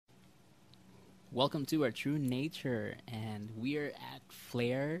Welcome to our True Nature, and we're at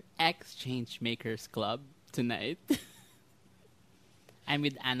Flair Exchange Makers Club tonight. I'm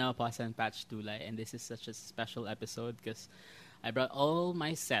with Anna Oposa and Patch Tulay, and this is such a special episode because I brought all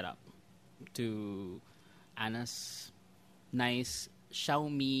my setup to Anna's nice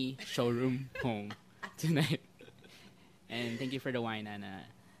Xiaomi showroom home tonight. And thank you for the wine, Anna.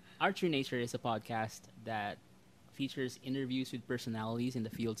 Our True Nature is a podcast that features interviews with personalities in the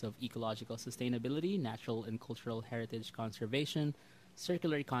fields of ecological sustainability, natural and cultural heritage conservation,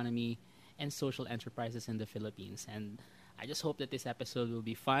 circular economy, and social enterprises in the Philippines. And I just hope that this episode will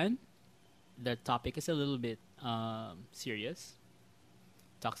be fun. The topic is a little bit serious.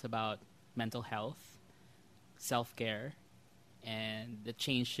 Talks about mental health, self-care, and the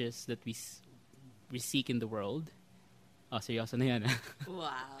changes that we seek in the world. Oh, seryoso na yan.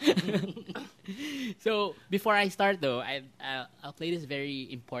 Wow. So, before I start though, I'll play this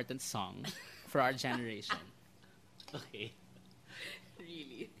very important song for our generation. Okay.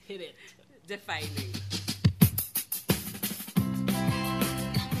 Really. Hit it. Defining.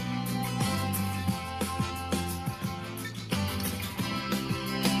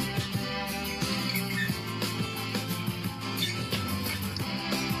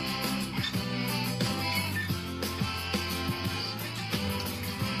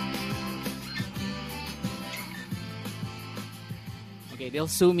 Okay, they'll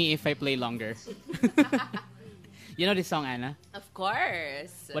sue me if I play longer. You know this song, Anna? Of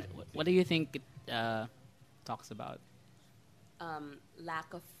course. What do you think it talks about?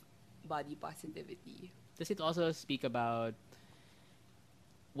 Lack of body positivity. Does it also speak about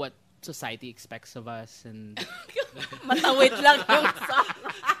what society expects of us and Matawid lang yung song.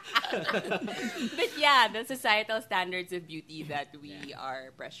 But yeah, the societal standards of beauty that we are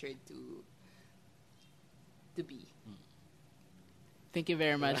pressured to be. Thank you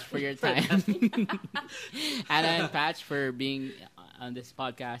very much for your time. Anna and Patch for being on this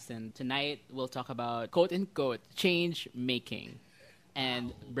podcast. And tonight we'll talk about quote unquote change making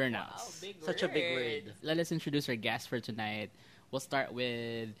and burnouts. Such a big word. Let us introduce our guest for tonight. We'll start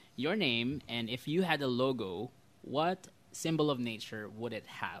with your name, and if you had a logo, what symbol of nature would it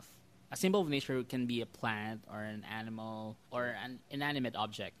have? A symbol of nature can be a plant or an animal or an inanimate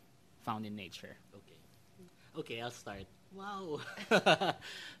object found in nature. Okay, I'll start. Wow.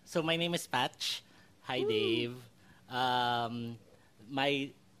 So my name is Patch. Hi, Dave. My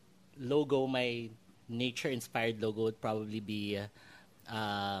logo, my nature-inspired logo would probably be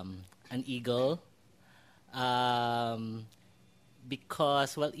an eagle.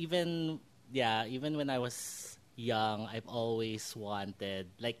 Because, well, even when I was young, I've always wanted,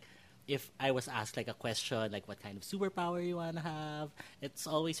 like, if I was asked, like, a question, like, what kind of superpower you want to have, it's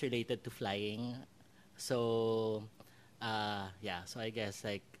always related to flying. So, so I guess,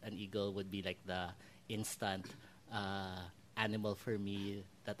 like, an eagle would be, like, the instant animal for me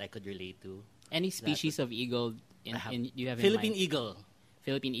that I could relate to. Any species of eagle you have in Philippine mind? eagle.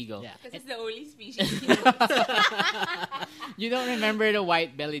 Philippine eagle. Yeah. Because it's the only species. You don't remember the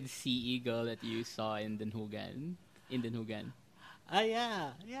white-bellied sea eagle that you saw in Dunhugan? In Dunhugan?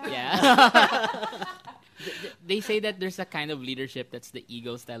 Yeah. Yeah. They say that there's a kind of leadership that's the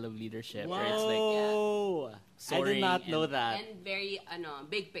eagle style of leadership. Whoa. Where it's like I did soaring not know and that. And very,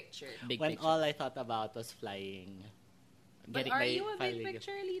 big picture. big When picture. all I thought about was flying. But Getting are my you a big finally-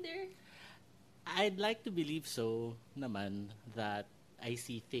 picture leader? I'd like to believe so naman that I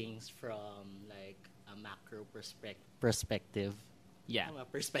see things from like a macro perspective. Yeah. A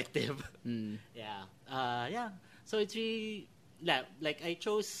perspective. Mm. Yeah. So it's really like I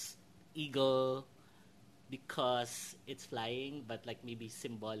chose eagle because it's flying, but like maybe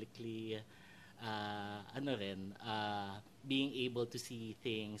symbolically being able to see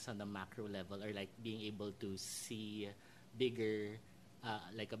things on the macro level, or like being able to see bigger,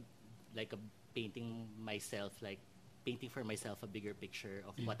 like a painting for myself a bigger picture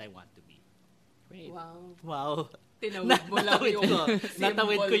of what I want to be. Great. Wow. Tinawid mo lang yung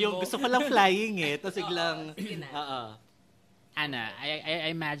Natawid ko yung symbol gusto ko lang flying eh. Tapos Oo, biglang sige na. Anna, I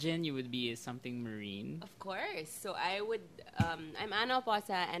imagine you would be something marine. Of course. So I'm Anna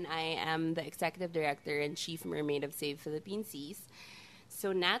Oposa, and I am the Executive Director and Chief Mermaid of Save Philippine Seas.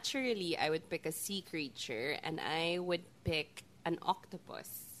 So naturally, I would pick a sea creature, and I would pick an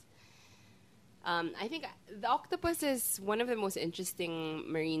octopus. I think the octopus is one of the most interesting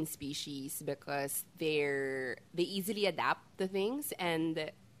marine species because they easily adapt to things,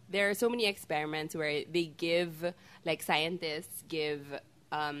 and there are so many experiments where scientists give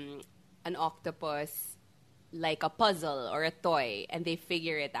an octopus like a puzzle or a toy, and they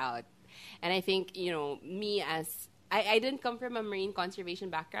figure it out. And I think, me as I didn't come from a marine conservation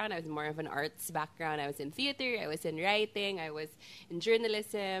background. I was more of an arts background. I was in theater, I was in writing, I was in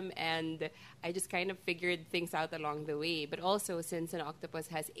journalism, and I just kind of figured things out along the way. But also, since an octopus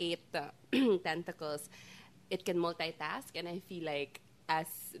has 8 tentacles, it can multitask, and I feel like as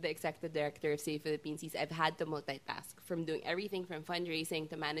the executive director of Save Philippine Seas, I've had to multitask from doing everything from fundraising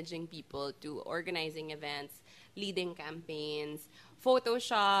to managing people to organizing events, leading campaigns,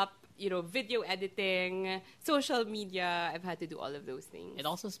 Photoshop, video editing, social media. I've had to do all of those things. It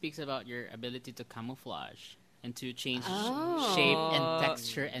also speaks about your ability to camouflage and to change shape and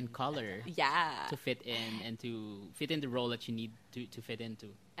texture and color Yeah. to fit in and to fit in the role that you need to fit into.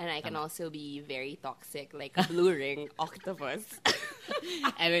 And I can also be very toxic, like a blue ring octopus.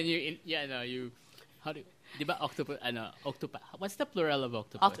 And then how do, di ba octopus, what's the plural of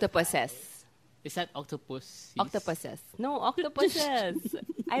octopus? Octopuses. Is that octopus? Octopuses. No, octopuses.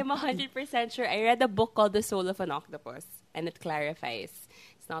 I'm 100% sure. I read a book called The Soul of an Octopus, and it clarifies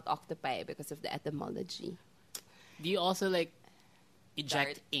it's not octopi because of the etymology. Do you also like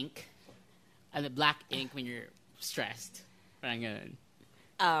eject Dart. ink? And the black ink when you're stressed? Parang ganun.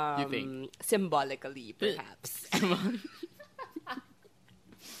 You think? Symbolically, perhaps.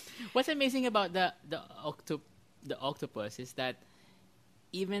 What's amazing about the octopus is that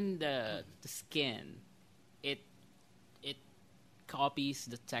even the skin, it copies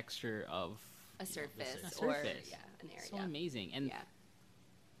the texture of A surface, a or surface. an area. So amazing. And Yeah.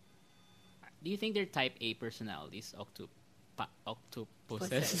 do you think they're type A personalities,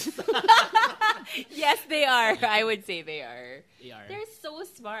 octopuses? Yes, they are. I would say they are. They are. They're so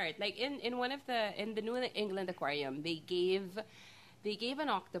smart. Like in the New England Aquarium, they gave an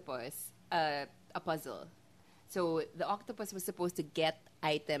octopus a puzzle. So the octopus was supposed to get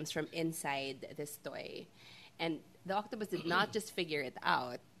items from inside this toy, and the octopus did not just figure it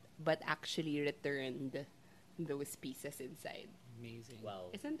out, but actually returned those pieces inside. Amazing. Wow.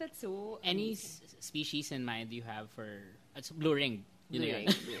 Isn't that so? Any amazing? species in mind do you have for it's blue ring? Blue Yun ring,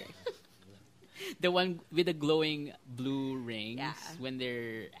 yun. blue ring. The one with the glowing blue rings Yeah. when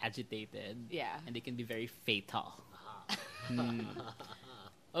they're agitated. Yeah. And they can be very fatal. Hmm.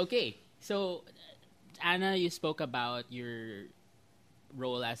 Okay, so Anna, you spoke about your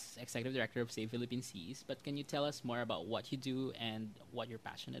role as executive director of Save Philippine Seas, but can you tell us more about what you do and what you're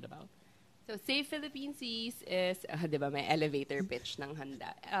passionate about? So, Save Philippine Seas is, di ba, may elevator pitch ng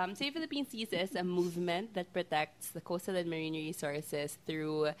handa. Save Philippine Seas is a movement that protects the coastal and marine resources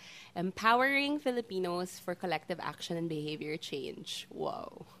through empowering Filipinos for collective action and behavior change.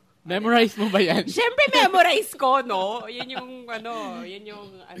 Wow. Memorize mo ba yan? Siyempre, memorize ko, no? Yun yung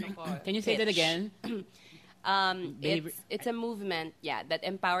ko. Can you say that pitch. again? Behavior- It's a movement, that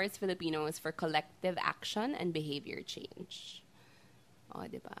empowers Filipinos for collective action and behavior change. Oh,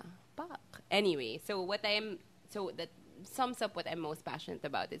 di ba? Pak. Anyway, so that sums up what I'm most passionate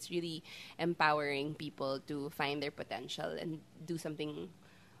about. It's really empowering people to find their potential and do something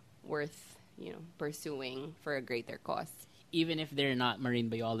worth, pursuing for a greater cause. Even if they're not marine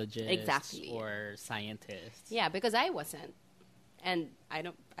biologists Exactly. or scientists. Yeah, because I wasn't. And I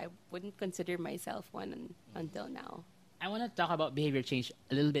wouldn't consider myself one until now. I want to talk about behavior change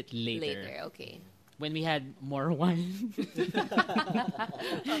a little bit Later, okay. when we had more wine.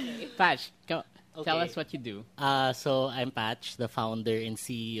 Patch, tell Okay. us what you do. So I'm Patch, the founder and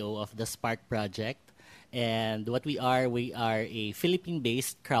CEO of the Spark Project. And what we are a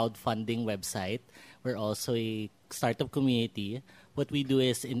Philippine-based crowdfunding website. We're also a startup community. What we do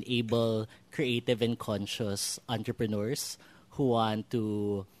is enable creative and conscious entrepreneurs who want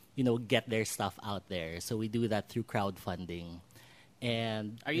to, get their stuff out there. So we do that through crowdfunding.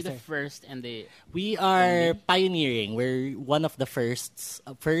 And Are you the first and the we are pioneering. We're one of the first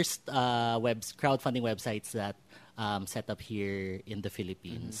crowdfunding websites that set up here in the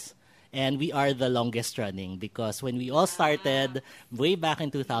Philippines. And we are the longest running because when we all started way back in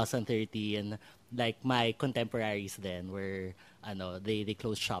 2013, like my contemporaries then were, they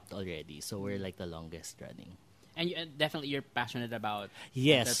closed shop already. So we're like the longest running. and you, definitely you're passionate about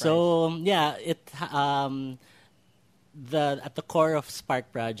Yes. enterprise. So yeah, at the core of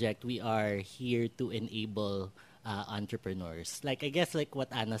Spark Project, we are here to enable entrepreneurs. Like I guess like what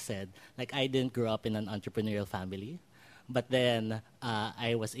Anna said, like I didn't grow up in an entrepreneurial family, but then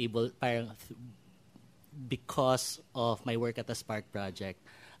I was able, because of my work at the Spark Project,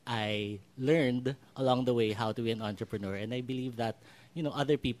 I learned along the way how to be an entrepreneur, and I believe that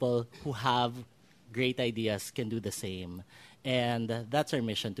other people who have great ideas can do the same, and that's our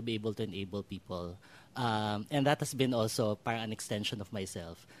mission, to be able to enable people. And that has been also an extension of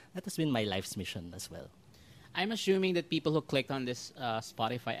myself. That has been my life's mission as well. I'm assuming that people who clicked on this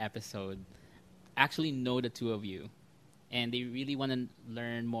Spotify episode actually know the two of you. and they really want to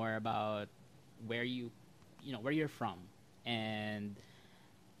learn more about where where you're from, and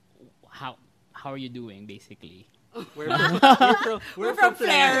how are you doing, basically. We're from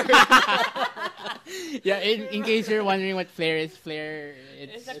Flair. Yeah, in case you're wondering what Flair is, Flair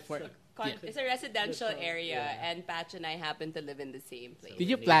It's it's a residential area, yeah. and Patch and I happen to live in the same place. Did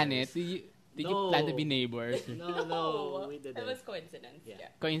you plan it? Neighbors. Did you plan to be neighbors? No, we didn't. It was coincidence. Yeah. Yeah.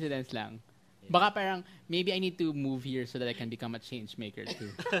 Coincidence lang. Yeah. Baka parang, maybe I need to move here so that I can become a change maker too.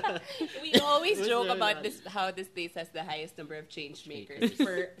 We always Who's joke there about not? this, how this place has the highest number of change makers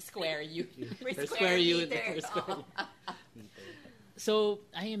per square Per square unit. meter. Per square So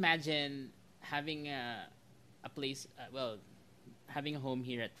I imagine having a place, having a home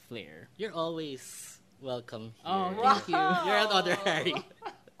here at Flair. You're always welcome here. Oh, Wow. thank you. You're an honorary.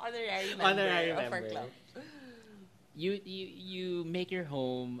 Honorary member of our club. You make your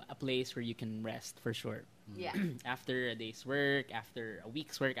home a place where you can rest for sure. Yeah. After a day's work, after a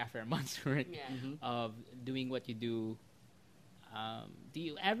week's work, after a month's work Yeah. of doing what you do. Do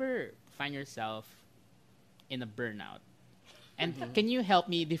you ever find yourself in a burnout? And can you help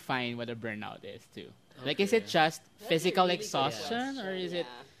me define what a burnout is too? Like, is it Okay. just That's a physical really good exhaustion, or question, is it?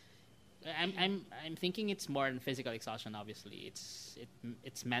 yeah. I'm thinking it's more than physical exhaustion. Obviously,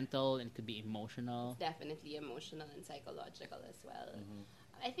 it's mental and it could be emotional. Definitely emotional and psychological as well.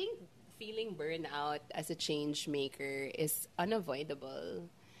 I think feeling burnout as a change maker is unavoidable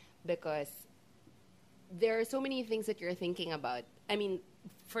because there are so many things that you're thinking about. I mean,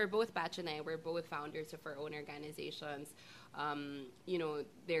 for both Patch and I, we're both founders of our own organizations.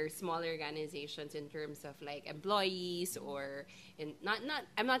 They're smaller organizations in terms of like employees, or in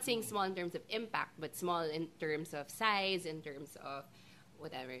I'm not saying small in terms of impact, but small in terms of size, in terms of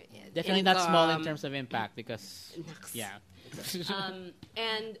whatever. Definitely not small in income. terms of impact because yeah.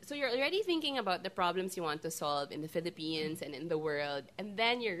 And so you're already thinking about the problems you want to solve in the Philippines and in the world. And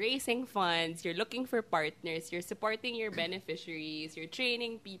then you're raising funds, you're looking for partners, you're supporting your beneficiaries, you're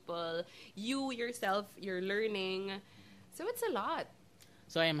training people, you yourself, you're learning. So it's a lot.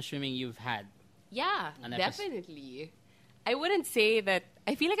 So I am assuming you've had. Yeah, An episode. definitely. I wouldn't say that.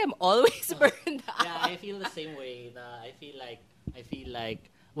 I feel like I'm always burned out. Yeah, I feel the same way. I feel like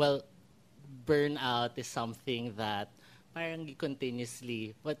well, burnout is something that parang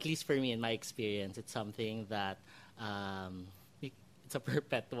continuously, well, at least for me in my experience, it's something that it's a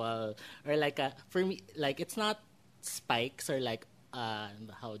perpetual, or like for me, like it's not spikes or like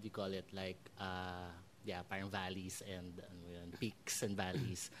how do you call it, like parang valleys and peaks and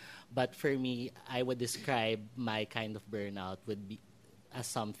valleys. But for me, I would describe my kind of burnout would be as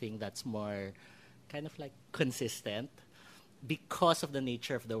something that's more kind of like consistent because of the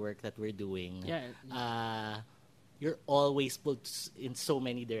nature of the work that we're doing. Yeah. You're always pulled in so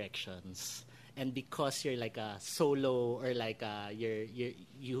many directions, and because you're like a solo, or like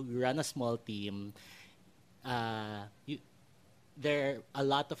you run a small team, there are a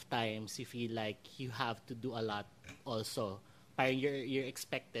lot of times you feel like you have to do a lot also. Parang you're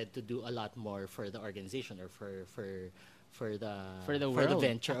expected to do a lot more for the organization, or for the world,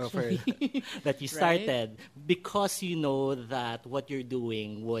 venture, or for actually. that you started, because you know that what you're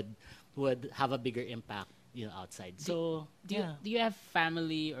doing would have a bigger impact, outside. So Do you have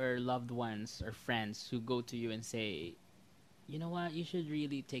family or loved ones or friends who go to you and say, you know what, you should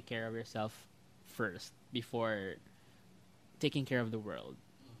really take care of yourself first before taking care of the world?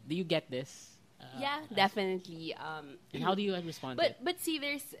 Do you get this? Yeah, definitely. And how do you respond to it? But see,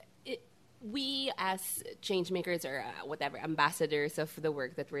 we as change makers, or whatever, ambassadors of the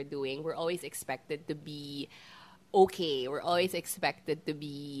work that we're doing, we're always expected to be okay. We're always expected to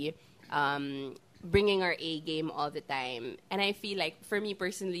be bringing our A game all the time. And I feel like, for me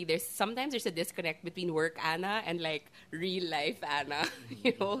personally, sometimes there's a disconnect between work Anna and like real life Anna,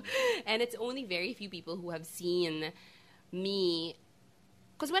 And it's only very few people who have seen me.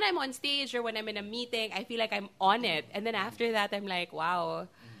 Because when I'm on stage or when I'm in a meeting, I feel like I'm on it. And then after that, I'm like, wow,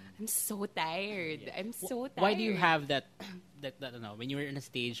 I'm so tired. Yeah. I'm so tired. Why do you have that I don't know, when you're in a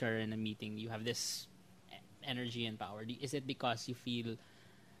stage or in a meeting, you have this energy and power? Is it because you feel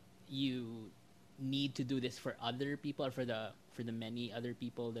you need to do this for other people, or for the many other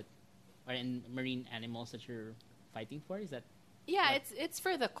people that are in marine animals that you're fighting for? Is that Yeah, it's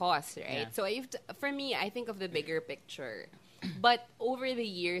for the cause, right? Yeah. So for me, I think of the bigger picture. But over the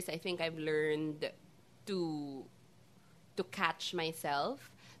years, I think I've learned to catch myself.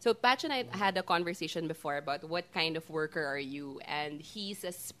 So Patch and I had a conversation before about what kind of worker are you, and he's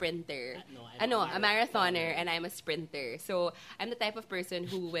a sprinter. No, a marathoner, and I'm a sprinter. So I'm the type of person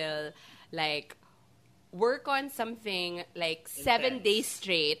who will like work on something like 7 Intense. days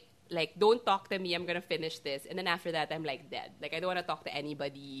straight, like, don't talk to me, I'm gonna finish this. And then after that, I'm like dead. Like, I don't want to talk to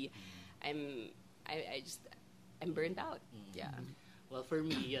anybody. I'm burnt out. Yeah. Well, for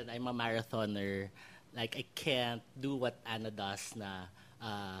me, yun, I'm a marathoner. Like, I can't do what Anna does na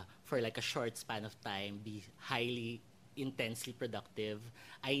for like a short span of time, be highly, intensely productive.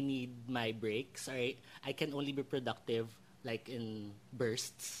 I need my breaks. Or I can only be productive like in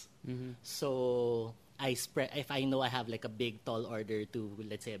bursts. So I spread, if I know I have like a big, tall order to,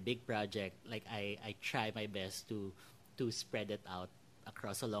 let's say, a big project, like I try my best to spread it out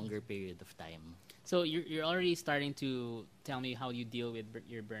across a longer period of time. So you're already starting to tell me how you deal with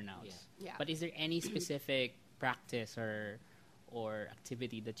your burnouts. Yeah. But is there any specific practice or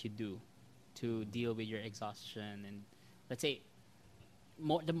activity that you do to deal with your exhaustion and, let's say,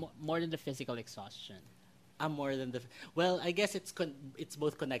 more than the physical exhaustion? More than the well, I guess it's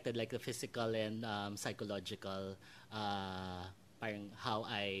both connected, like the physical and psychological. Parang how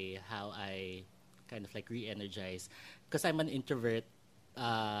I kind of like re-energize, because I'm an introvert.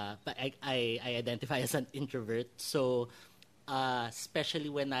 But I identify as an introvert. So especially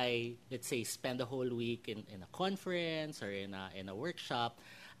when I, let's say, spend a whole week in a conference or in a workshop,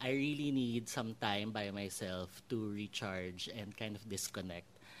 I really need some time by myself to recharge and kind of disconnect.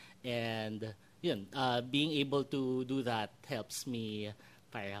 And yun, being able to do that helps me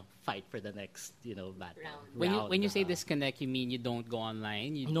fight for the next, battle. When you say disconnect, you mean you don't go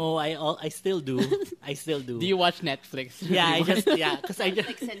online? No, I still do. I still do. Do you watch Netflix? Yeah, because I just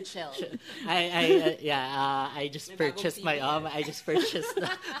Netflix and chill. I just purchased I just purchased.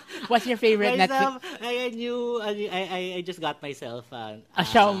 What's your favorite Netflix? I just got myself A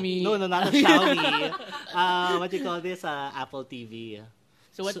Xiaomi. No, not a Xiaomi. What do you call this? Apple TV.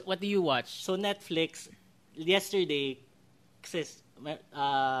 So what do you watch? So Netflix yesterday,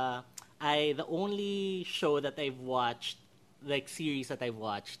 the only show that I've watched, like series that I've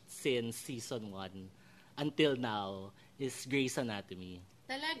watched since season 1 until now, is Grey's Anatomy.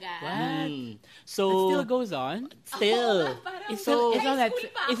 Talaga? So It still goes on? Still. It's So- on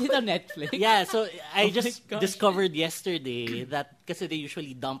Is it on Netflix? Yeah, so I Oh my just gosh. discovered yesterday that kasi they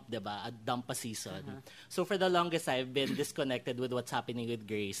usually dump a season. So for the longest, I've been disconnected with what's happening with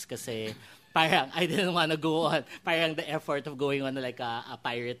Grace kasi parang I didn't want to go on parang the effort of going on like a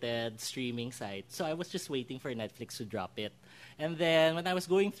pirated streaming site. So I was just waiting for Netflix to drop it. And then when I was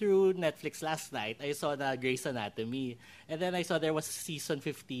going through Netflix last night, I saw the Grey's Anatomy. And then I saw there was season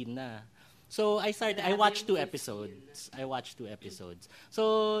 15 na. So I watched 2 episodes.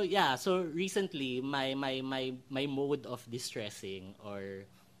 So yeah, so recently my mode of distressing or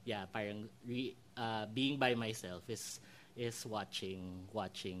parang being by myself is watching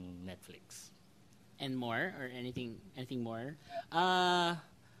Netflix. And more or anything more?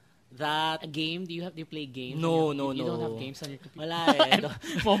 That A game? Do you play games? No, You don't no. have games on your computer. wala eh.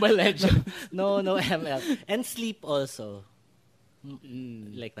 Mobile Legends. No ML. And sleep also.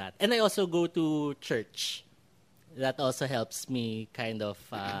 Like that. And I also go to church. That also helps me kind of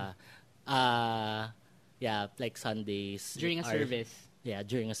like Sundays During a service. Yeah,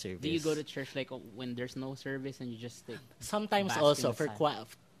 during a service. Do you go to church like when there's no service and you just like sometimes bask in also the for sun?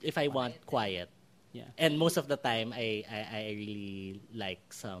 if I want quiet. Yeah. And most of the time I really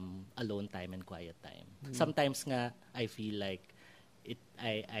like some alone time and quiet time. Sometimes nga I feel like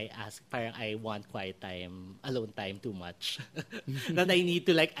I ask parang I want quiet time, alone time too much. That I need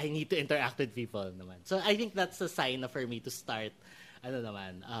to interact with people naman. So I think that's a sign na for me to start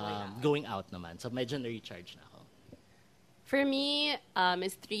going out naman. So medyo na-recharge na ako. For me,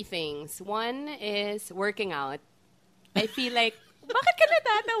 it's 3 things. One is working out. I feel like, bakit ka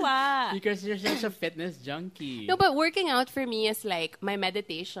natatawa? Because you're such a fitness junkie. No, but working out for me is like my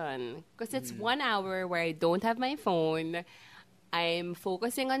meditation. Because it's 1 hour where I don't have my phone. I'm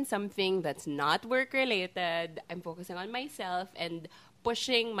focusing on something that's not work-related. I'm focusing on myself and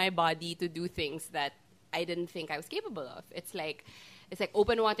pushing my body to do things that I didn't think I was capable of. It's like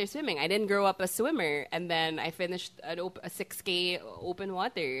open water swimming. I didn't grow up a swimmer, and then I finished a 6K open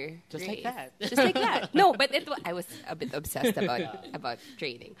water Just race. like that. Just like that. No, but I was a bit obsessed about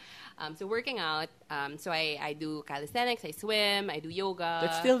training. So working out. So I do calisthenics. I swim. I do yoga.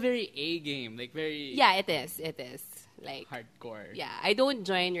 That's still very A game, like very Yeah, it is. It is. Like hardcore. yeah, I don't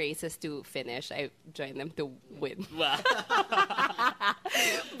join races to finish. I join them to win. Wow.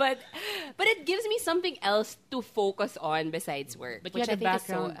 but it gives me something else to focus on besides work. But you which had a I think is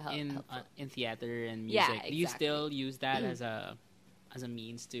background so in theater and Yeah, music. Do you exactly. still use that as a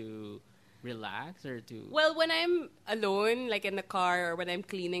means to relax or to Well, when I'm alone, like in the car or when I'm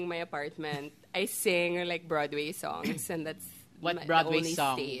cleaning my apartment, I sing like Broadway songs, and that's what the Broadway only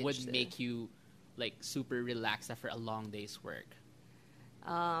song stage. would make you like super relaxed after a long day's work?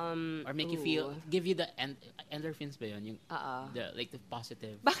 Or make you feel, give you the endorphins ba yun? Yung, the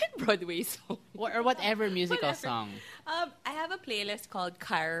positive. Bakit Broadway song? Or whatever musical Whatever. song. I have a playlist called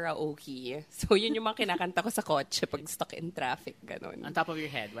Karaoke. So, yun yung mga kinakanta ko sa kotse pag stuck in traffic, ganon. On top of your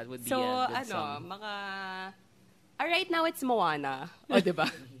head, what would be So, a good song? right now it's Moana. O, diba?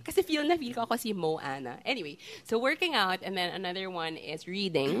 Kasi feel ko ako si Moana. Anyway, so working out, and then another one is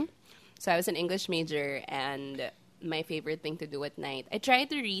reading. So I was an English major, and my favorite thing to do at night, I try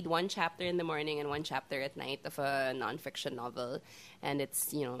to read one chapter in the morning and one chapter at night of a nonfiction novel. And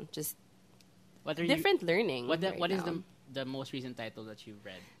it's, just What are different learning. What is now. the most recent title that you've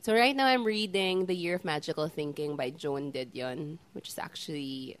read? So right now I'm reading The Year of Magical Thinking by Joan Didion, which is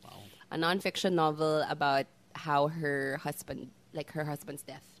actually a nonfiction novel about how her husband's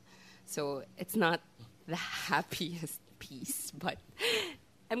death. So it's not the happiest piece, but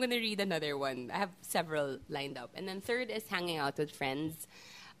I'm going to read another one. I have several lined up. And then third is hanging out with friends.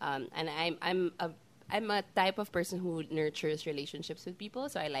 And I'm a type of person who nurtures relationships with people,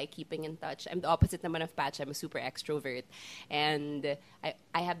 so I like keeping in touch. I'm the opposite naman of Patch. I'm a super extrovert. And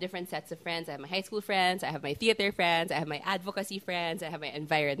I have different sets of friends. I have my high school friends, I have my theater friends, I have my advocacy friends, I have my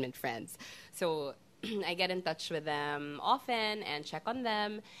environment friends. So I get in touch with them often and check on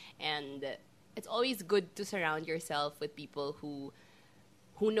them. And it's always good to surround yourself with people who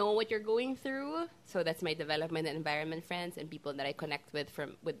know what you're going through. So that's my development and environment friends, and people that I connect with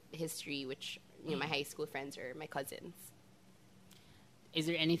with history, which my high school friends or my cousins. Is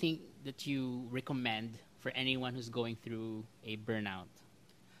there anything that you recommend for anyone who's going through a burnout?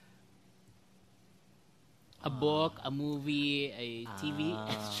 A book, a movie, a TV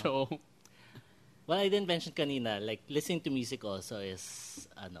show? Well, I didn't mention kanina, like listening to music also is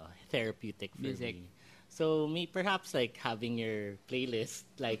therapeutic for Music. me. So perhaps like having your playlist,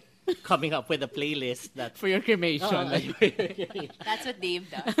 like coming up with a playlist that For your cremation. That's what Dave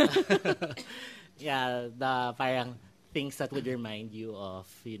does. yeah, the parang things that would remind you of,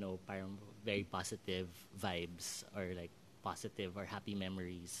 parang very positive vibes or like positive or happy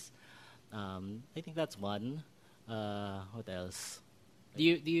memories. I think that's one. What else? Do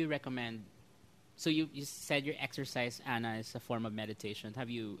you recommend? So you said your exercise, Anna, is a form of meditation. Have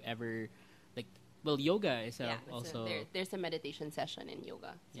you ever, yoga is also there's a meditation session in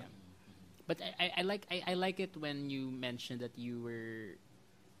yoga. Yeah. But I like it when you mentioned that you were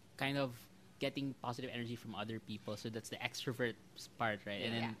kind of getting positive energy from other people. So that's the extrovert part, right?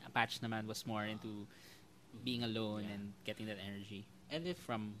 And then Patch naman was more into being alone and getting that energy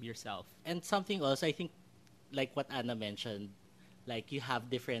from yourself. And something else, I think, like what Anna mentioned, like you have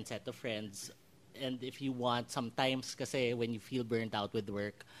different set of friends, and if you want, sometimes kasi when you feel burnt out with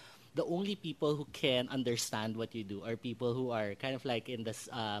work, the only people who can understand what you do are people who are kind of like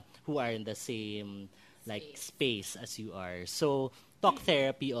who are in the same space as you are. So talk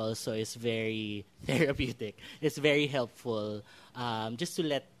therapy also is very therapeutic. It's very helpful, just to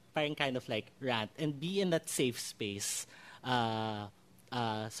let parang kind of like rant and be in that safe space.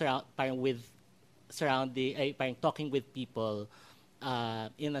 Talking with people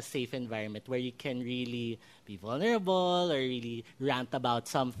in a safe environment where you can really be vulnerable or really rant about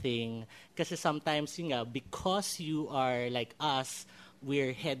something. Because sometimes, because you are like us,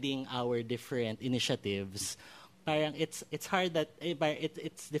 we're heading our different initiatives. Parang it's hard that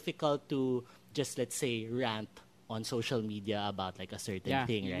it's difficult to just, let's say, rant on social media about like a certain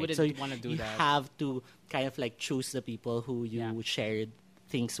thing, you right? wouldn't So wanna do you that. have to kind of like choose the people who you shared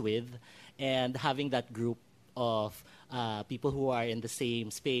things with, and having that group of people who are in the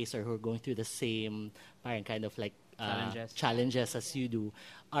same space or who are going through the same kind of like challenges as you do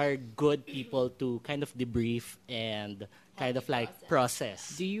are good people to kind of debrief and kind of like process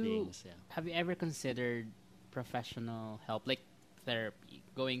things. Yeah. Have you ever considered professional help, like therapy,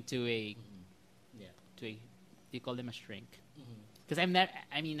 going to a do you call them a shrink? Because I'm there.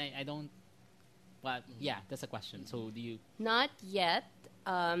 I mean, I don't. Well, yeah, that's a question. So do you? Not yet,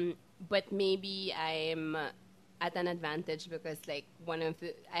 but maybe I'm at an advantage because I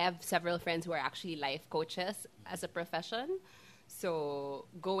have several friends who are actually life coaches as a profession. So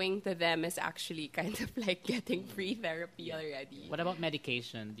going to them is actually kind of like getting free therapy already. What about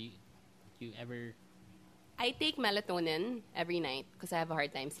medication? Do you ever? I take melatonin every night because I have a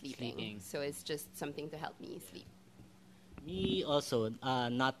hard time sleeping. Sleeping. So it's just something to help me sleep. Me also,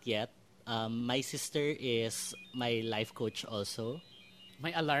 not yet. My sister is my life coach also.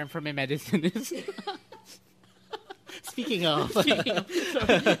 My alarm for my medicine is. Speaking of,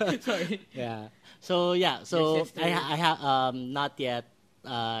 Sorry. yeah. So Your sister. I have not yet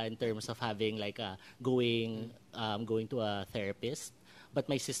in terms of having like going to a therapist, but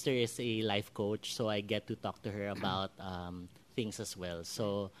my sister is a life coach, so I get to talk to her about things as well.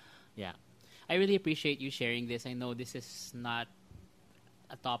 So, yeah. I really appreciate you sharing this. I know this is not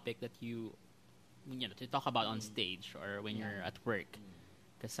a topic that you to talk about on stage or when you're at work,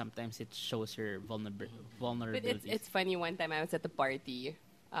 because sometimes it shows your But vulnerabilities. it's funny. One time I was at the party,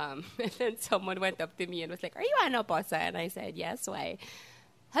 and then someone went up to me and was like, "Are you Ana Posa?" And I said, "Yes." Why?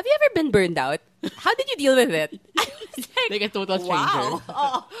 Have you ever been burned out? How did you deal with it? I was Like a total wow. stranger.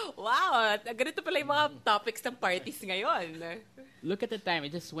 Oh, wow. Ganito pala yung mga topics ng parties ngayon. Look at the time;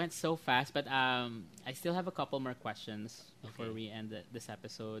 it just went so fast. But I still have a couple more questions before we end this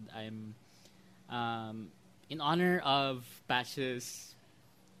episode. I'm in honor of Patch's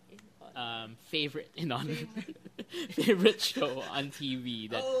favorite favorite show on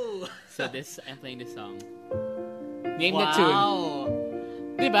TV. So I'm playing this song. Name the tune.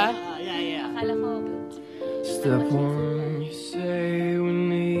 Diba? Yeah. Akala ko, Step one, you say we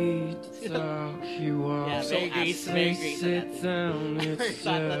need to talk. You walk, Yeah, So very great. Very great. sit down, it's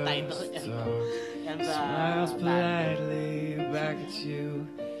Forgot the title. just talk. And the Smiles band. politely back at you.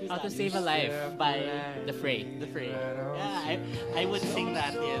 How to Save a Life by The Fray. The Fray. Yeah, I would sing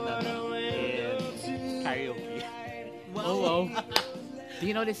that in karaoke. Oh, wow. Do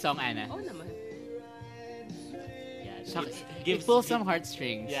you know this song, Anna? oh naman. Yeah, It pulls some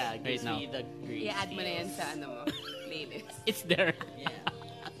heartstrings Yeah, right gives now. me the great I-add mo na yan feels. sa playlist. It's there.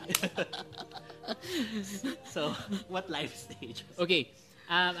 So, what life stage? Okay,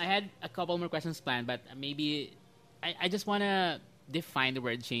 I had a couple more questions planned, but maybe I just want to define the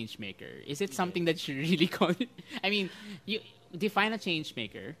word change maker. Is it something that you really call it? I mean, you define a change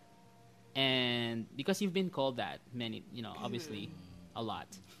maker, and because you've been called that obviously a lot.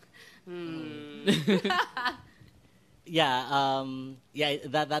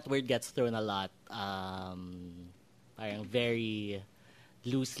 That word gets thrown a lot. Parang very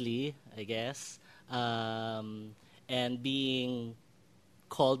loosely, I guess. And being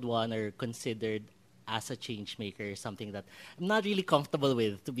called one or considered as a change maker is something that I'm not really comfortable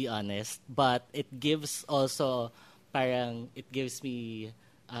with, to be honest. But it gives me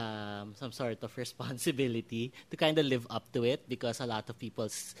some sort of responsibility to kind of live up to it, because a lot of people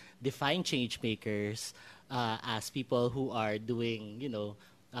define change makers as people who are doing,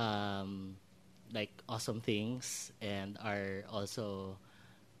 like awesome things and are also,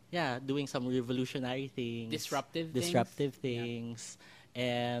 doing some revolutionary things, Disruptive things,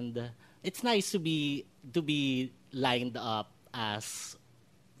 and it's nice to be lined up as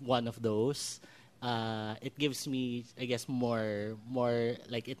one of those. It gives me, I guess, more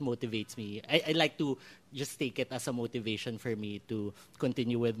like it motivates me. I like to just take it as a motivation for me to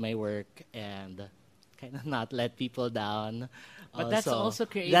continue with my work and kind of not let people down. But that's also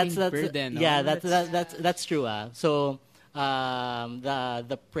creating burden. No? Yeah, that's true. So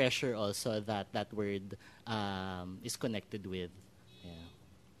the pressure also that word is connected with. Yeah.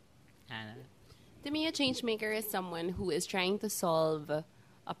 Anna? To me, a change maker is someone who is trying to solve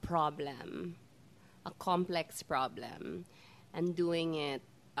a problem, a complex problem, and doing it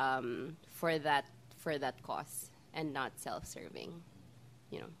for that cause and not self-serving.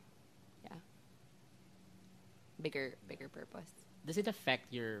 Bigger purpose. Does it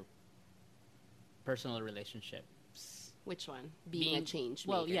affect your personal relationships? Which one? Being a change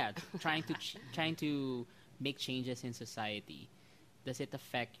maker. Well, yeah, trying to make changes in society. Does it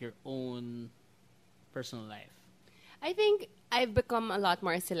affect your own personal life? I think I've become a lot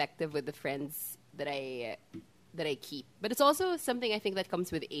more selective with the friends that I keep. But it's also something I think that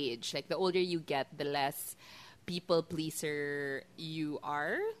comes with age. Like the older you get, the less people pleaser you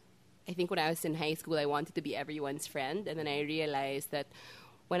are. I think when I was in high school, I wanted to be everyone's friend, and then I realized that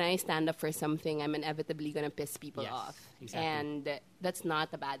when I stand up for something, I'm inevitably going to piss people Yes, off. exactly. And that's not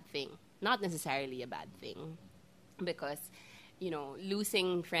a bad thing. Not necessarily a bad thing. Because,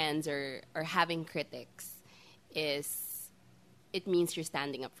 losing friends or having critics it means you're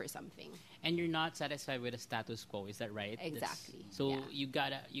standing up for something. And you're not satisfied with the status quo, is that right? Exactly, So yeah. you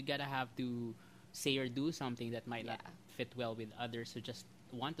gotta have to say or do something that might not Yeah. fit well with others who just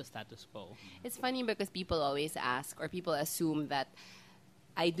want the status quo. It's funny because people always ask or people assume that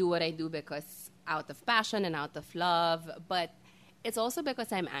I do what I do because out of passion and out of love, but it's also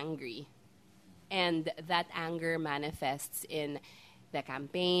because I'm angry. And that anger manifests in the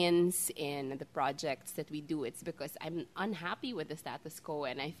campaigns, in the projects that we do. It's because I'm unhappy with the status quo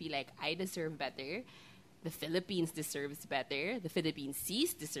and I feel like I deserve better. The Philippines deserves better. The Philippine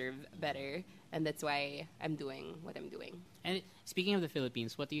seas deserve better. And that's why I'm doing what I'm doing. And speaking of the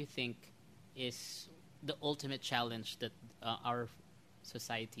Philippines, what do you think is the ultimate challenge that our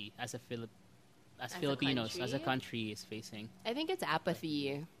society as As a Filipinos, as a country? country is facing? I think it's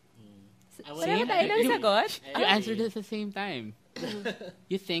apathy. Pareho tayo ng sagot. You answered it at the same time.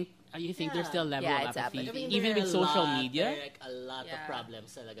 You think there's still a level Yeah, of it's apathy, happening. even with social There media? are like a lot of Yeah.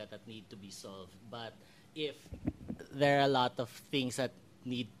 problems talaga that need to be solved. But if there are a lot of things that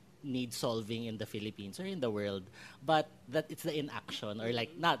need solving in the Philippines or in the world, but that it's the inaction or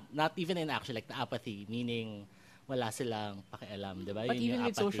like not even inaction, like the apathy, meaning wala silang pakialam, di ba? But Yun even yung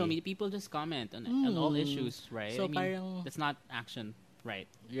with social apathy. media, people just comment on all issues, right? So I mean, parang- that's not action, right?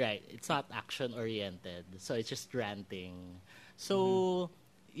 Right. It's not action oriented. So it's just ranting. So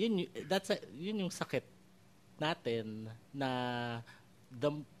yun yung sakit natin na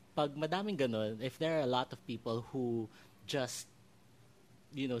pag madaming ganun, if there are a lot of people who just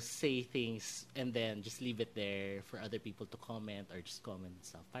say things and then just leave it there for other people to comment or just comment and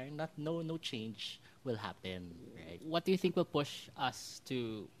stuff. Parang no change will happen, right? What do you think will push us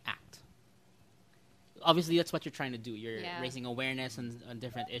to act? Obviously, that's what you're trying to do. You're Yeah. raising awareness on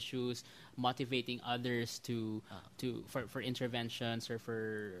different issues, motivating others for interventions or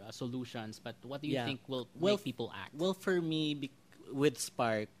for solutions. But what do you Yeah. think will Well, make people act? Well, for me, with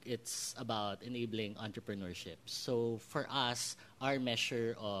Spark, it's about enabling entrepreneurship. So for us, our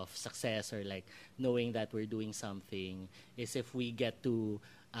measure of success or like knowing that we're doing something is if we get to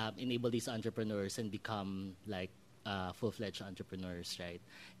enable these entrepreneurs and become like full-fledged entrepreneurs, right?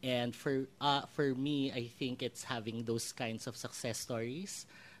 And for me, I think it's having those kinds of success stories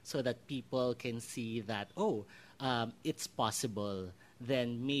so that people can see that it's possible.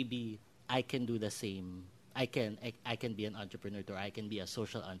 Then maybe I can do the same. I can be an entrepreneur too. Or I can be a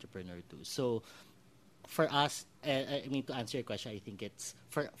social entrepreneur too. So for us, I mean, to answer your question, I think it's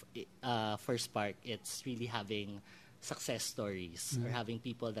for Spark, it's really having success stories or having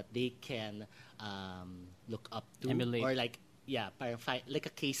people that they can look up to, Emulate. or like parang like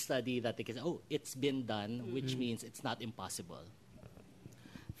a case study that they can say, it's been done, which means it's not impossible.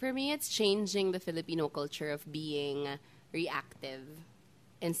 For me, it's changing the Filipino culture of being reactive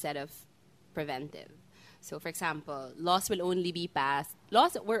instead of preventive. So, for example, laws were only passed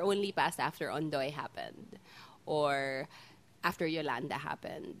after Ondoy happened or after Yolanda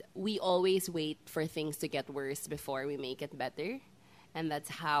happened. We always wait for things to get worse before we make it better. And that's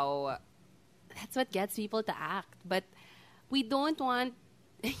what gets people to act. But we don't want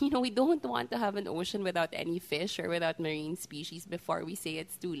we don't want to have an ocean without any fish or without marine species before we say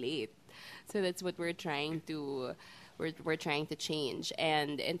it's too late. So that's what we're trying to change.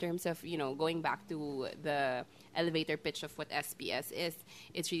 And in terms of going back to the elevator pitch of what SPS is,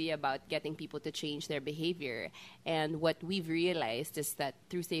 it's really about getting people to change their behavior. And what we've realized is that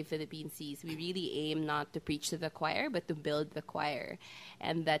through Save Philippine Seas, we really aim not to preach to the choir but to build the choir,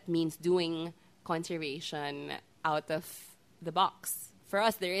 and that means doing conservation out of the box. For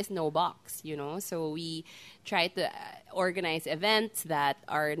us, there is no box, so we try to organize events that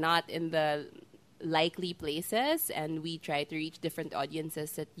are not in the likely places, and we try to reach different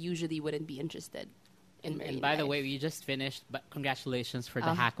audiences that usually wouldn't be interested in marine And by the life. way, we just finished, but congratulations for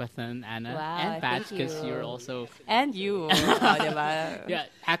the hackathon, Anna Wow, and Patch, thank because you. you're also And you. Diba? yeah.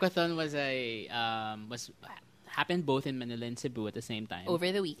 Hackathon was happened both in Manila and Cebu at the same time.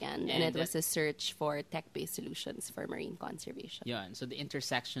 Over the weekend, and And it was a search for tech-based solutions for marine conservation. Yeah, so the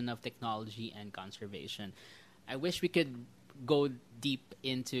intersection of technology and conservation. I wish we could go deep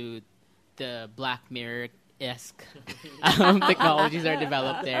into the Black Mirror-esque technologies are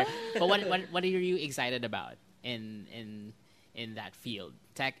developed there. But what are you excited about in that field,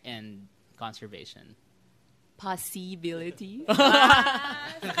 tech and conservation? Possibility.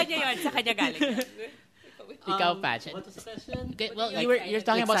 Sa kanya yun. Sa kanya galing yun. Ikaw, Patch. What was the question? Okay, well, Like, you're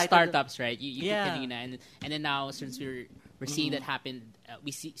talking about excited- startups, right? You Yeah. keep hitting it, and then now since we're seeing that happen,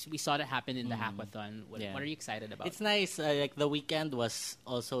 we saw that happen in the hackathon. What Yeah. are you excited about? It's nice. Like the weekend was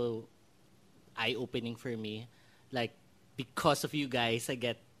also eye-opening for me. Like because of you guys, I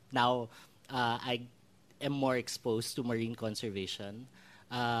get now. I am more exposed to marine conservation.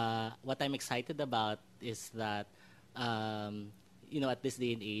 What I'm excited about is that at this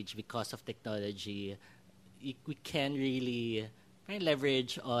day and age, because of technology, we can really kind of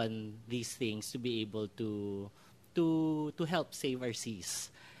leverage on these things to be able to help save our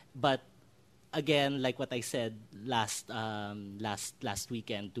seas. But again, like what I said last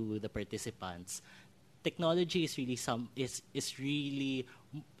weekend to the participants, technology is really is really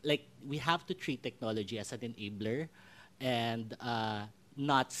like we have to treat technology as an enabler and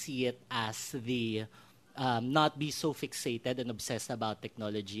not see it as the not be so fixated and obsessed about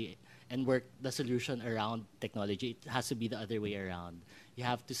technology and work the solution around technology. It has to be the other way around. You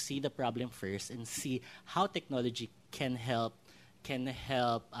have to see the problem first and see how technology can help can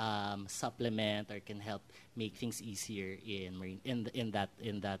help supplement or can help make things easier in marine in that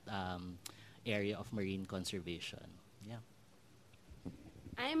area of marine conservation. Yeah.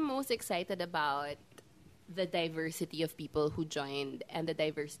 I'm most excited about the diversity of people who joined and the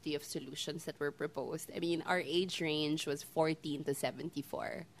diversity of solutions that were proposed. I mean, our age range was 14 to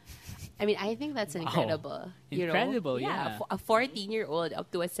 74. I mean, I think that's incredible. Incredible, yeah. A 14-year-old up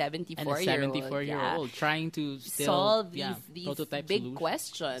to a 74-year-old. And a 74-year-old trying to still solve these prototype big solutions.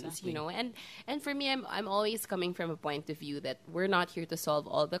 questions, Exactly. And for me, I'm always coming from a point of view that we're not here to solve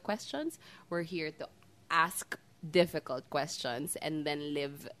all the questions. We're here to ask difficult questions and then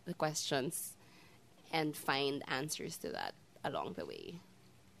live the questions and find answers to that along the way.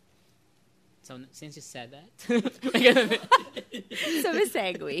 So since you said that, So a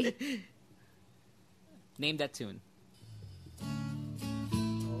segue. name that tune.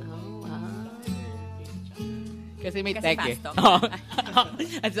 Oh, wow. Kasi may Kasi tech eh. fast talk. Oh.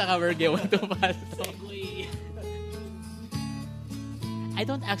 At saka we're going to fast talk. I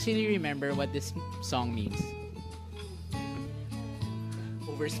don't actually remember what this song means.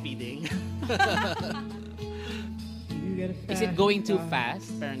 Overspeeding. Is it going too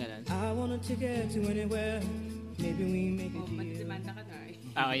fast? Parang ganun. I want a ticket to anywhere. Maybe we make a deal.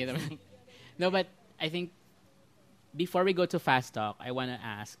 Yun naman. No, but I think before we go to fast talk, I want to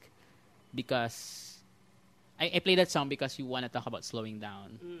ask because I play that song because you want to talk about slowing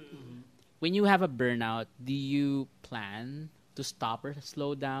down. Mm-hmm. When you have a burnout, do you plan to stop or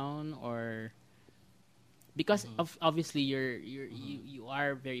slow down, or because obviously you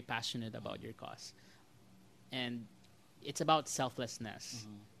are very passionate about your cause, and it's about selflessness,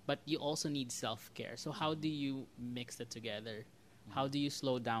 but you also need self-care. So how do you mix it together? How do you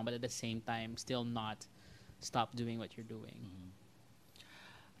slow down but at the same time still not stop doing what you're doing?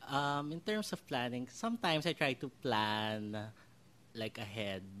 In terms of planning, sometimes I try to plan like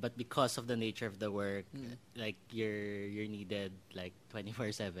ahead, but because of the nature of the work, like you're needed like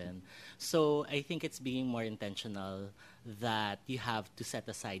 24/7. So I think it's being more intentional that you have to set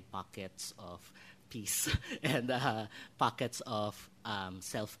aside pockets of peace and pockets of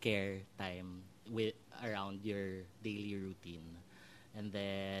self-care time around your daily routine. And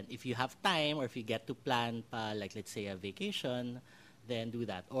then if you have time or if you get to plan like let's say a vacation, then do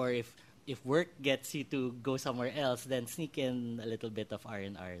that. Or if work gets you to go somewhere else, then sneak in a little bit of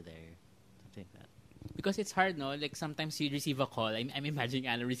R&R there. Something like that. Because it's hard, no? Like sometimes you receive a call. I'm imagining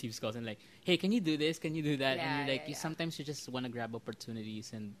Anna receives calls and like, hey, can you do this? Can you do that? Yeah, and you're like, yeah, yeah. sometimes you just want to grab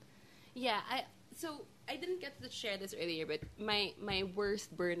opportunities and Yeah, so I didn't get to share this earlier, but my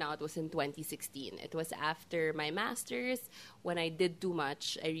worst burnout was in 2016. It was after my master's when I did too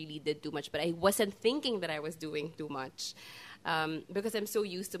much. I really did too much, but I wasn't thinking that I was doing too much because I'm so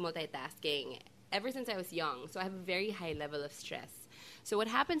used to multitasking ever since I was young. So I have a very high level of stress. So what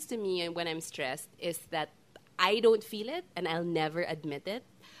happens to me when I'm stressed is that I don't feel it and I'll never admit it.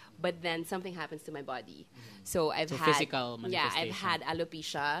 But then something happens to my body. So I've So had physical I've manifestation. had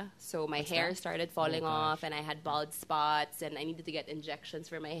alopecia. So my hair that? started falling Oh, off, and I had bald spots, and I needed to get injections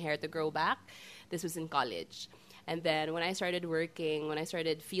for my hair to grow back. This was in college. And then when I started working, when I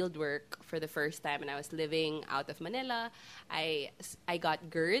started field work for the first time, and I was living out of Manila, I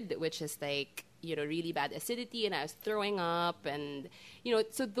got GERD, which is like really bad acidity, and I was throwing up, and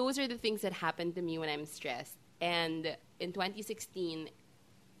so those are the things that happen to me when I'm stressed. And in 2016.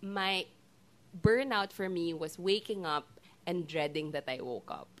 My burnout for me was waking up and dreading that I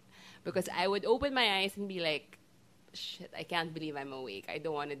woke up. Because I would open my eyes and be like, shit, I can't believe I'm awake. I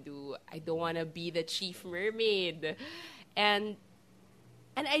don't want to be the chief mermaid. And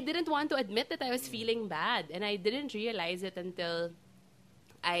I didn't want to admit that I was feeling bad. And I didn't realize it until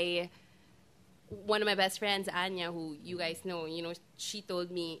one of my best friends, Anya, who you guys know, she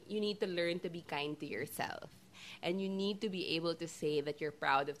told me, you need to learn to be kind to yourself. And you need to be able to say that you're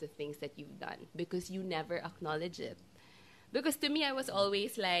proud of the things that you've done because you never acknowledge it. Because to me, I was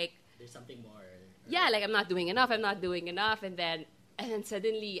always like, There's something more. yeah, like I'm not doing enough. And then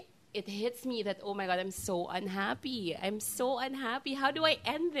suddenly it hits me that, oh my God, I'm so unhappy. How do I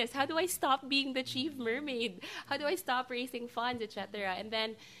end this? How do I stop being the chief mermaid? How do I stop raising funds, etc.? And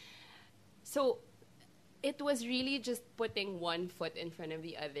then, so it was really just putting one foot in front of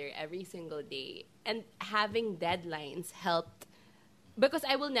the other every single day. And having deadlines helped because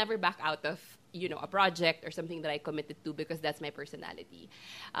I will never back out of, a project or something that I committed to because that's my personality.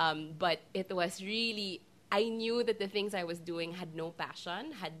 But it was really, I knew that the things I was doing had no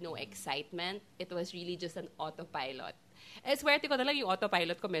passion, had no excitement. It was really just an autopilot. I swear ko na lang yung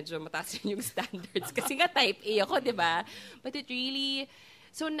autopilot ko medyo mataas yung standards kasi nga type A ako, di ba? But it really,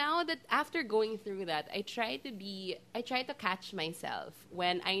 So now that after going through that, I try to catch myself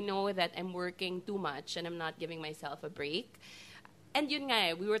when I know that I'm working too much and I'm not giving myself a break. And yun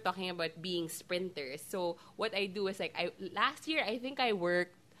nga, we were talking about being sprinters. So what I do is like, last year I think I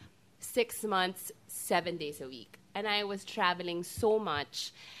worked 6 months, 7 days a week. And I was traveling so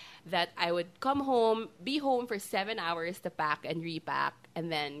much that I would come home, be home for 7 hours to pack and repack, and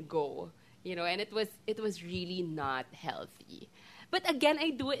then go. And it was really not healthy. But again,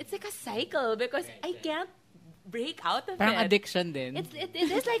 I do it. It's like a cycle because I can't break out of Parang it. addiction din. It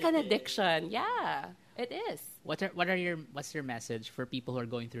is like an addiction. Yeah, it is. What's your message for people who are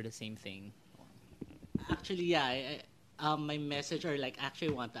going through the same thing? Actually, yeah. My message, or like,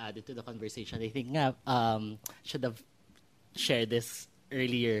 actually want to add it to the conversation. I think should have shared this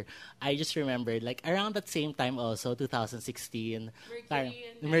earlier. I just remembered, like, around that same time also, 2016.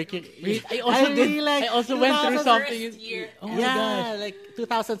 Mercury. I also went through something. Oh my Yeah, gosh. like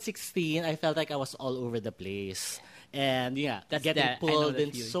 2016, I felt like I was all over the place. And yeah, That's getting that. I know pulled that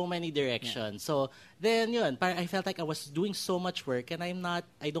in feeling. so many directions. So then I felt like I was doing so much work, and I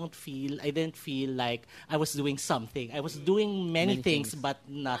didn't feel like I was doing something. I was doing many things, but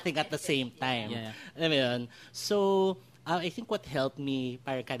nothing at the same time. Yeah. Alam mo yun? So I think what helped me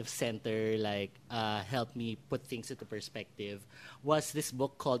para kind of center, like helped me put things into perspective, was this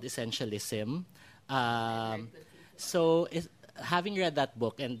book called Essentialism. Having read that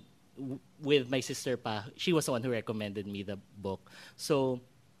book, and with my sister pa, she was the one who recommended me the book. So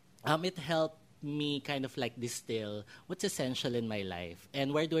it helped me kind of like distill what's essential in my life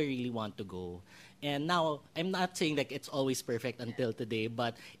and where do I really want to go. And now, I'm not saying like it's always perfect until today,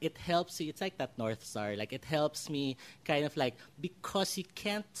 but it helps you. It's like that North Star. Like, it helps me kind of like, because you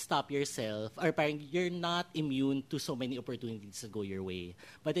can't stop yourself, or parang you're not immune to so many opportunities that go your way.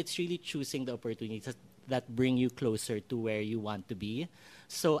 But it's really choosing the opportunities that bring you closer to where you want to be.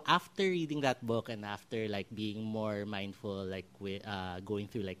 So after reading that book and after like being more mindful, like with going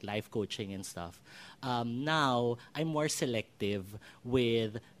through like life coaching and stuff, now I'm more selective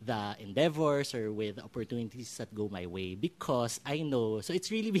with the endeavors or with opportunities that go my way, because I know. So it's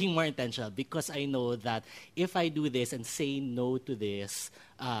really being more intentional, because I know that if I do this and say no to this,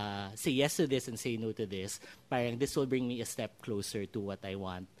 say yes to this and say no to this, parang this will bring me a step closer to what I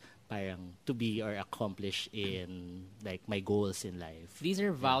want parang to be or accomplish in like my goals in life. These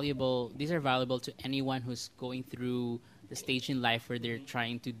are valuable. These are valuable to anyone who's going through the stage in life where they're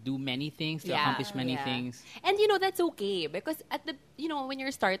trying to do many things, to accomplish many things. And that's okay, because at the when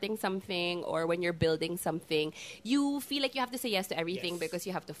you're starting something or when you're building something, you feel like you have to say yes to everything, because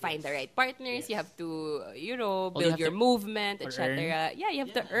you have to find the right partners, you have to build your movement, etc. Yeah, you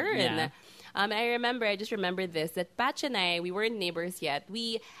have to earn. Yeah. I just remember this, that Patch and I, we weren't neighbors yet.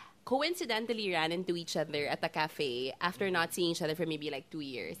 We coincidentally ran into each other at a cafe after not seeing each other for maybe like 2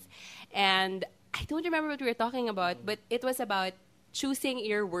 years. And I don't remember what we were talking about, but it was about choosing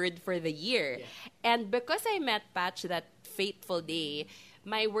your word for the year. Yeah. And because I met Patch that fateful day,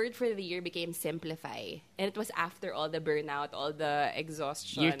 my word for the year became simplify. And it was after all the burnout, all the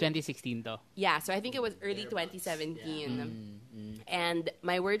exhaustion. Year 2016 though. Yeah, so I think it was early 2017. Yeah. And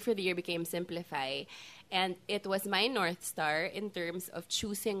my word for the year became simplify. And it was my North Star in terms of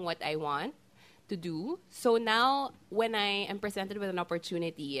choosing what I want to do. So now, when I am presented with an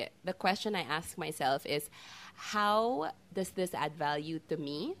opportunity, the question I ask myself is, how does this add value to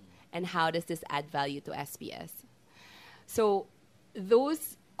me? And how does this add value to SBS? So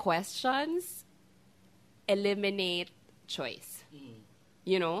those questions eliminate choice.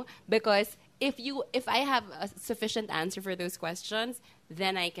 Because if I have a sufficient answer for those questions,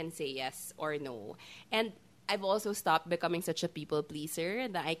 then I can say yes or no. And I've also stopped becoming such a people pleaser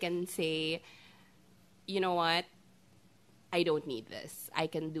that I can say, you know what, I don't need this. I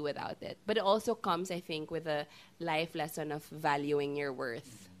can do without it. But it also comes, I think, with a life lesson of valuing your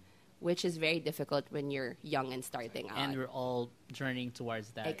worth, which is very difficult when you're young and starting out. And we're all journeying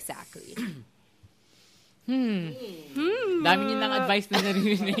towards that. Exactly. Dami niyo ng advice na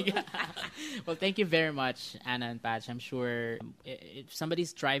narinig. Well, thank you very much, Anna and Patch. I'm sure if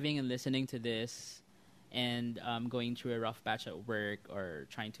somebody's driving and listening to this and going through a rough patch at work or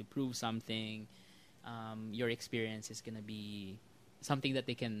trying to prove something, your experience is gonna be something that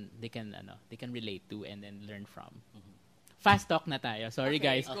they can relate to and then learn from. Fast talk na tayo. Sorry,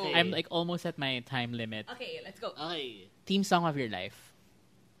 guys. Okay. I'm like almost at my time limit. Okay, let's go. Ay. Team song of your life.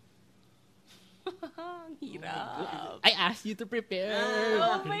 Hirap. I asked you to prepare.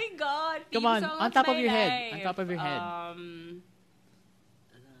 Oh my God. Come on, on top of your head. On top of your head.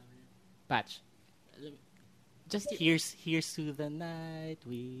 Patch. Just Here's to the night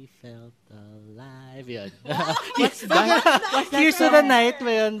we felt alive. Yun. what's that? Here's to the night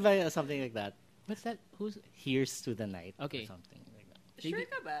ba yun? Ba- something like that. What's that? Who's Here's to the night. Okay. Or something like that. Sure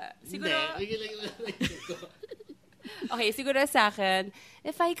ka ba? Siguro, Hindi. okay, siguro sa akin,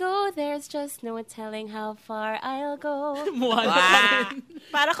 if I go, there's just no telling how far I'll go. Wow.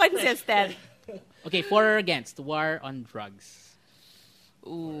 Para consistent. Okay, for or against war on drugs.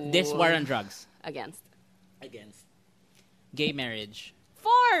 Ooh. This war on drugs. Against. Against. Gay marriage.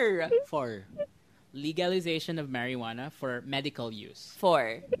 4. 4. Legalization of marijuana for medical use.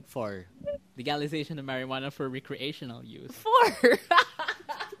 4. 4. Legalization of marijuana for recreational use. 4.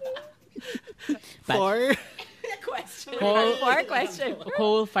 4. Question. Coal- 4 question.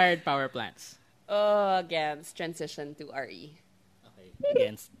 Coal-fired power plants. Against transition to RE. Okay.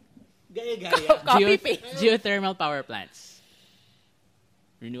 Against. Gaya-gaya. Copy paste. Geothermal power plants.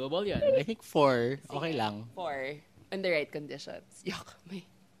 Renewable yun. I think 4. Okay lang. 4. In the right conditions. Yuck. May.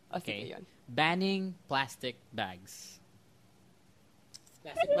 Okay. Sige yun. Banning plastic bags.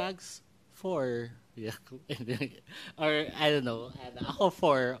 Plastic bags? 4. Yeah. Or, I don't know. Ako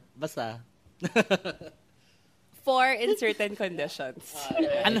 4. Basta. 4 in certain conditions.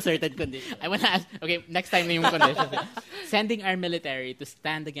 Ano certain condition? I wanna ask, okay, next time na yung conditions. Sending our military to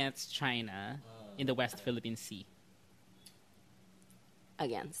stand against China in the West Philippine Sea.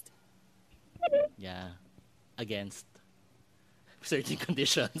 Against. Yeah. Against certain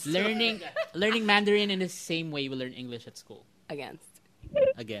conditions. Learning Mandarin in the same way we learn English at school. Against.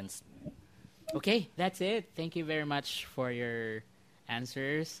 Against. Okay, that's it. Thank you very much for your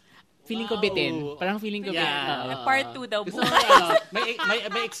answers. Feeling ko bitin. Parang feeling ko Yeah. bitin. Part 2 daw. Gusto mo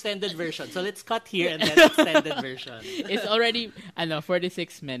may extended version. So let's cut here and then extended version. It's already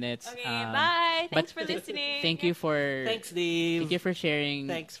 46 minutes. Okay, Um, bye. but Thanks for listening. Thank you for Thanks, Dave. Thank you for sharing.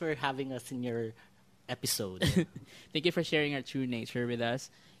 Thanks for having us in your episode. Thank you for sharing our true nature with us.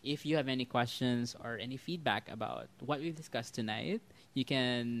 If you have any questions or any feedback about what we've discussed tonight, you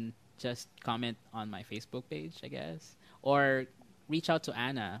can just comment on my Facebook page, I guess, or reach out to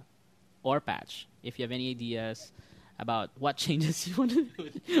Anna or Patch if you have any ideas about what changes you want to do.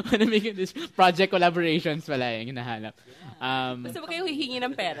 Want to make in this project collaborations pala yung hinahanap. Gusto mo kayo hihingi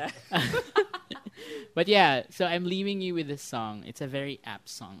ng pera? But yeah, so I'm leaving you with this song. It's a very apt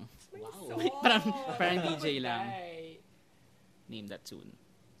song. parang DJ lang. Name that tune.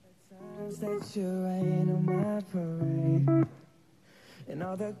 Times that you rain on my parade, and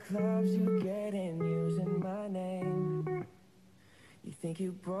all the clubs you get in using my name. You think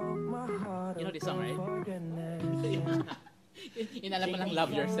you broke my heart? You know this song, right? For goodness. Inalam mo lang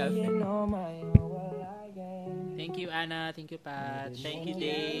Love Yourself. You know my own, well, I guess. Thank you, Anna. Thank you, Pat. Thank you,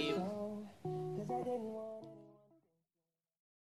 Dave. 'Cause I didn't